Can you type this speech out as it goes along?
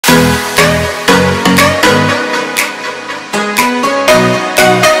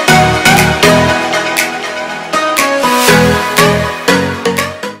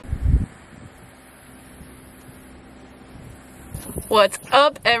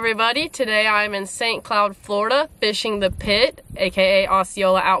everybody. Today I'm in St. Cloud, Florida, fishing the pit, aka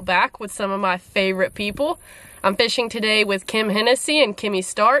Osceola Outback, with some of my favorite people. I'm fishing today with Kim Hennessy and Kimmy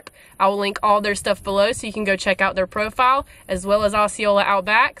Stark. I will link all their stuff below so you can go check out their profile, as well as Osceola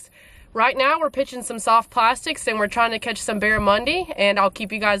Outbacks. Right now we're pitching some soft plastics and we're trying to catch some barramundi, and I'll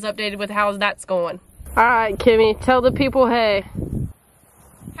keep you guys updated with how that's going. Alright, Kimmy, tell the people hey.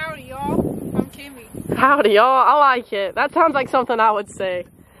 Howdy y'all, I'm Kimmy. Howdy y'all, I like it. That sounds like something I would say.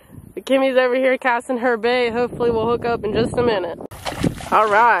 But Kimmy's over here casting her bait. Hopefully we'll hook up in just a minute.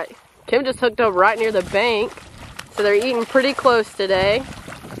 Alright, Kim just hooked up right near the bank. So they're eating pretty close today.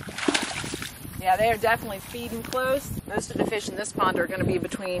 Yeah, they are definitely feeding close. Most of the fish in this pond are going to be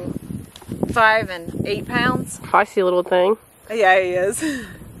between 5 and 8 pounds. Feisty little thing. Yeah, he is.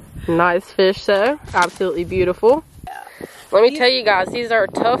 Nice fish though, absolutely beautiful. Let me tell you guys, these are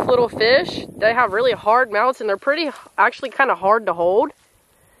tough little fish. They have really hard mouths and they're actually kind of hard to hold.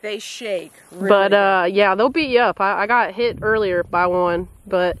 They shake really. But yeah, they'll beat you up. I got hit earlier by one,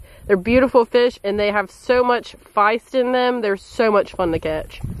 but they're beautiful fish and they have so much feist in them. They're so much fun to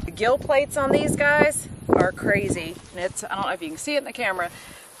catch. The gill plates on these guys are crazy. And I don't know if you can see it in the camera,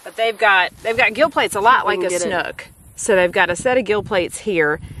 but they've got gill plates a lot like a snook. So they've got a set of gill plates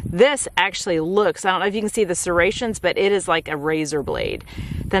here. This actually looks, I don't know if you can see the serrations, but it is like a razor blade.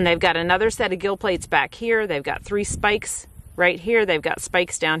 Then they've got another set of gill plates back here. They've got 3 spikes right here. They've got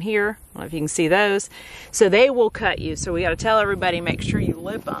spikes down here. I don't know if you can see those. So they will cut you. So we got to tell everybody, make sure you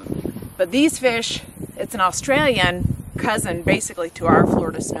lip them. But these fish, it's an Australian cousin basically to our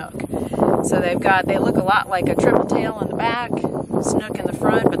Florida snook. So they look a lot like a triple tail in the back, snook in the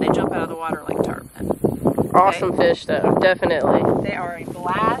front, but they jump out of the water like tarpon. Awesome fish though, definitely. They are a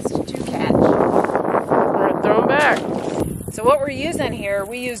blast to catch. We're gonna throw them back. So what we're using here,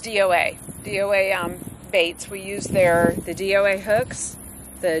 we use DOA baits. We use the DOA hooks,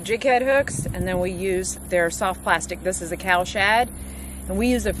 the jig head hooks, and then we use their soft plastic. This is a cow shad, and we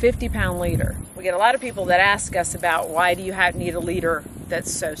use a 50-pound leader. We get a lot of people that ask us about why do you need a leader that's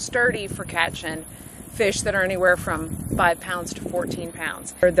so sturdy for catching fish that are anywhere from 5 pounds to 14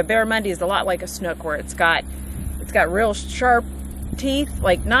 pounds. The barramundi is a lot like a snook, where it's got real sharp teeth.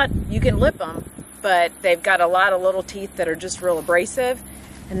 Like, you can lip them, but they've got a lot of little teeth that are just real abrasive.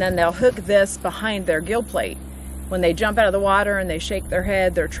 And then they'll hook this behind their gill plate. When they jump out of the water and they shake their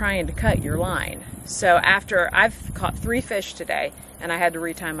head, they're trying to cut your line. So I've caught 3 fish today, and I had to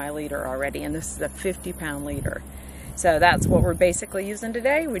retie my leader already, and this is a 50-pound leader. So that's what we're basically using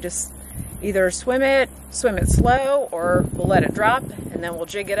today. We just either swim it slow, or we'll let it drop, and then we'll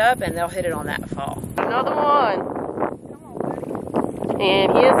jig it up, and they'll hit it on that fall. Another one.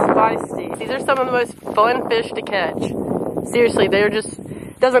 And he is feisty. These are some of the most fun fish to catch. Seriously,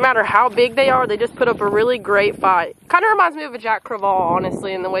 doesn't matter how big they are, they just put up a really great fight. Kind of reminds me of a Jack Crevalle,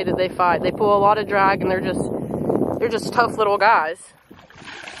 honestly, in the way that they fight. They pull a lot of drag, and they're just tough little guys.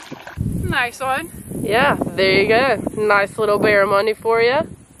 Nice one. Yeah, there you go. Nice little barramundi for you.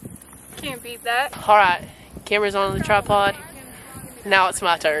 Can't beat that. All right, camera's on the tripod. Now it's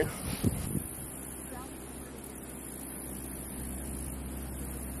my turn.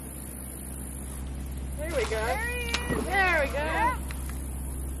 There we go. There he is. There we go. Yeah.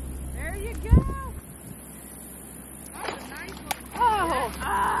 There you go. That's a nice one.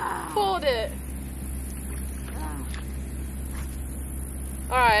 Oh, pulled it.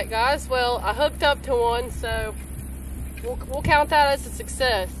 All right, guys. Well, I hooked up to one, so we'll count that as a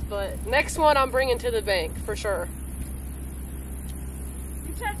success. But next one, I'm bringing to the bank for sure.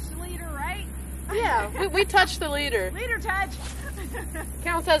 You touched the leader, right? Yeah, we touched the leader. Leader touch.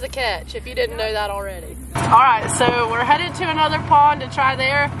 Counts as a catch if you didn't know that already. Alright, so we're headed to another pond to try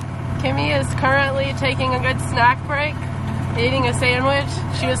there. Kimmy is currently taking a good snack break, eating a sandwich.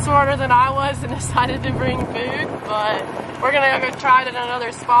 She was smarter than I was and decided to bring food, but we're gonna go try it at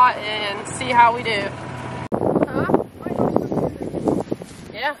another spot and see how we do. Huh?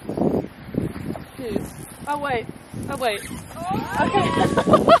 Yeah. Oh wait. Okay.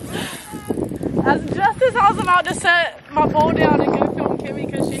 Just as I was about to set my pole down and go film Kimmy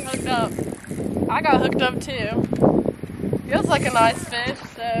because she hooked up, I got hooked up too. Feels like a nice fish,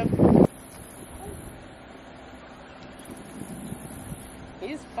 so.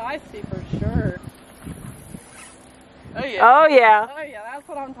 He's feisty for sure. Oh yeah. Oh yeah. Oh yeah, that's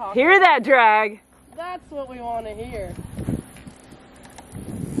what I'm talking about. Hear that drag. That's what we want to hear.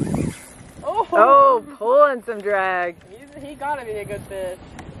 Oh, pulling some drag. He gotta be a good fish.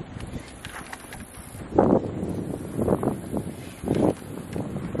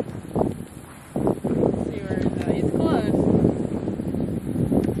 He's close.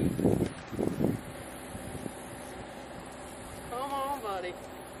 Come on, buddy.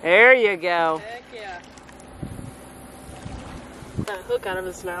 There you go. Heck yeah. Got a hook out of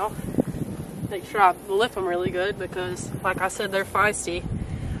his mouth. Make sure I lip them really good because, like I said, they're feisty.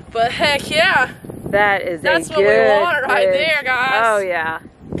 But heck yeah. That's what we want right there, guys. Oh yeah.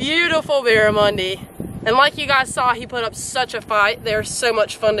 Beautiful barramundi. And like you guys saw, he put up such a fight. They're so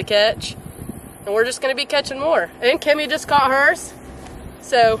much fun to catch. And we're just going to be catching more. And Kimmy just caught hers.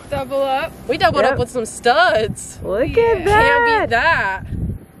 So Double up. we doubled up with some studs. Look at that. Can't beat that.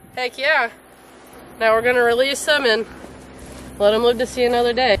 Heck yeah. Now we're going to release them and let them live to see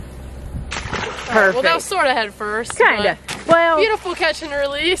another day. Perfect. Well, that was sort of head first. Kinda. but Well. Beautiful catch and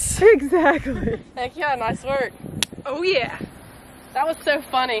release. Exactly. Heck yeah, nice work. Oh yeah. That was so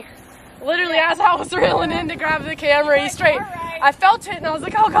funny. Literally, as I was reeling in to grab the camera, he straight, right. I felt it and I was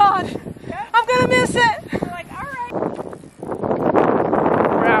like, oh God, I'm gonna miss it. We're like, all right.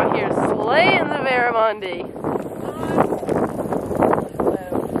 We're out here slaying the barramundi.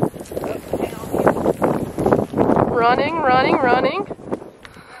 Running, running, running.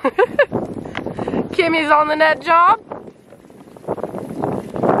 Kimmy's on the net job.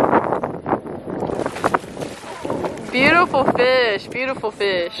 Beautiful fish, beautiful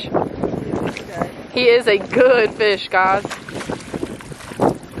fish. He is a good fish, guys.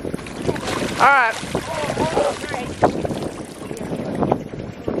 All right.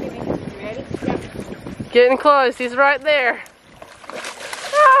 Getting close, he's right there.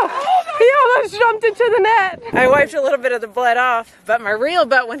 Oh, he almost jumped into the net. I wiped a little bit of the blood off, but my reel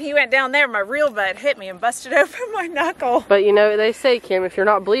butt, when he went down there, my reel butt hit me and busted open my knuckle. But you know what they say, Kim, if you're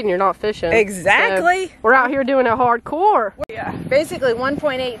not bleeding, you're not fishing. Exactly. So we're out here doing it hardcore. Yeah. Basically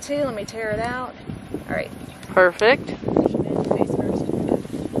 1.82. Let me tear it out. All right. Perfect. Face first.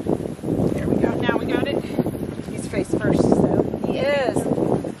 There we go. Now we got it. He's face first, so he is.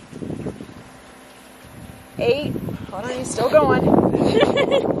 8. Hold on, he's still going.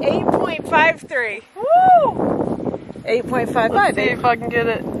 8.53. Woo! 8.55. Let's see if I can get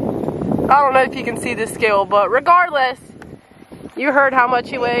it. I don't know if you can see the scale, but regardless, you heard how much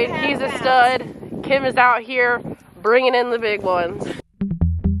he weighed. He's a stud. Kim is out here bringing in the big ones.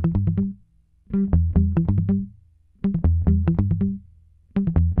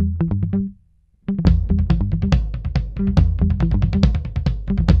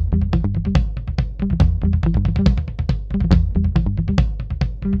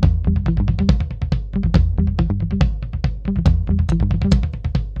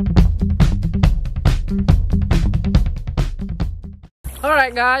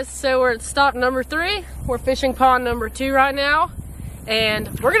 Alright guys, so we're at stop number 3. We're fishing pond number 2 right now. And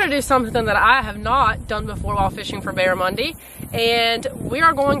we're going to do something that I have not done before while fishing for barramundi. And we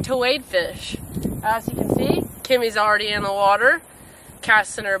are going to wade fish. As you can see, Kimmy's already in the water,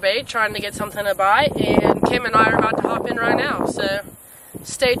 casting her bait, trying to get something to bite. And Kim and I are about to hop in right now. So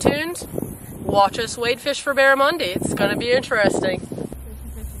stay tuned. Watch us wade fish for barramundi. It's going to be interesting.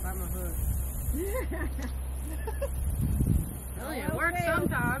 It works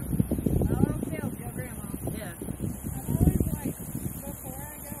sometimes. Yeah.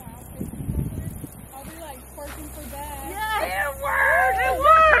 Yeah, it works! It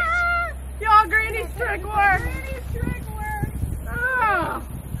works! Y'all, Granny's trick works! Oh,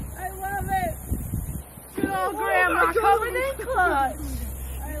 I love it. good old Grandma coming in clutch!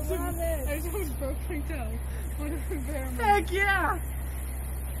 I love it. I just almost broke my toe. What a barramundi. Heck yeah!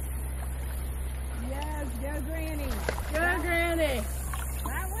 Yes, go Granny. Go Granny!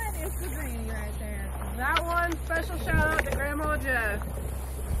 That one is the Granny right there. That one, special shout out to Grandma Joe.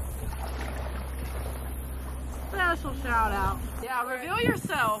 Special shout out. Yeah, reveal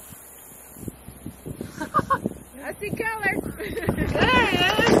yourself. I see color. There he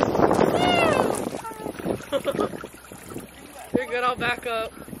is! Woo! You're good, I'll back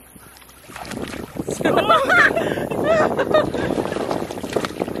up.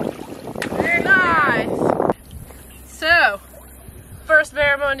 Very nice. So, first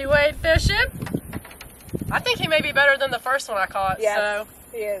barramundi wade fishing. I think he may be better than the first one I caught. Yes, So,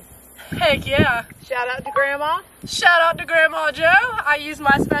 he is. heck yeah. Shout out to Grandma. Shout out to Grandma Joe. I used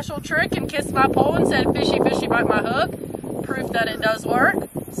my special trick and kissed my pole and said, fishy, fishy, bite my hook. Proof that it does work.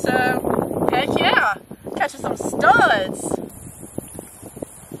 So, heck yeah. Catching some studs.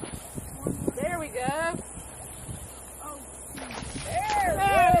 There we go.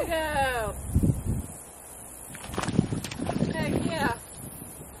 There we go. Heck yeah. That's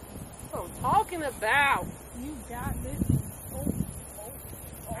what I'm talking about. You got this.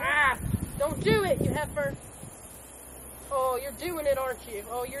 Ah, don't do it, you heifer. Oh, you're doing it, aren't you?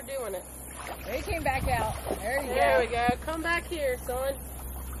 Oh, you're doing it. They came back out. There you go. There we go. Come back here, son.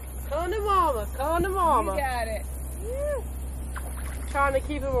 Come to mama. Come to mama. You got it. trying to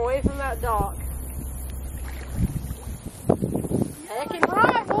keep him away from that dock. Heckin'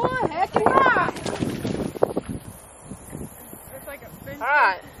 right, boy, heckin' right. It's like a bench.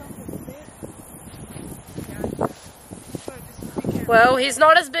 Alright. Well, he's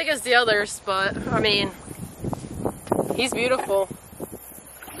not as big as the others, but, I mean, he's beautiful.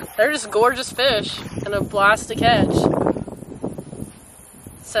 They're just gorgeous fish and a blast to catch.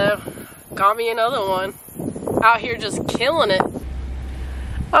 So, got me another one. Out here just killing it.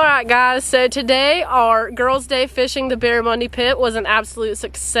 Alright guys, so today our Girls' Day fishing the Barramundi pit was an absolute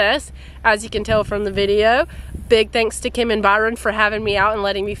success, as you can tell from the video. Big thanks to Kim and Byron for having me out and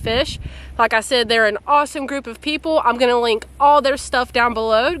letting me fish. Like I said, they're an awesome group of people. I'm going to link all their stuff down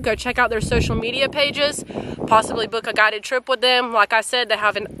below. Go check out their social media pages, possibly book a guided trip with them. Like I said, they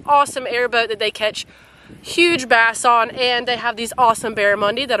have an awesome airboat that they catch huge bass on, and they have these awesome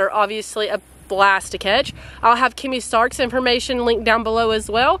barramundi that are obviously a blast to catch. I'll have Kimmy Stark's information linked down below as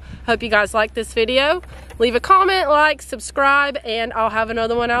well. Hope you guys like this video. Leave a comment, like, subscribe, and I'll have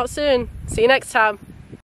another one out soon. See you next time.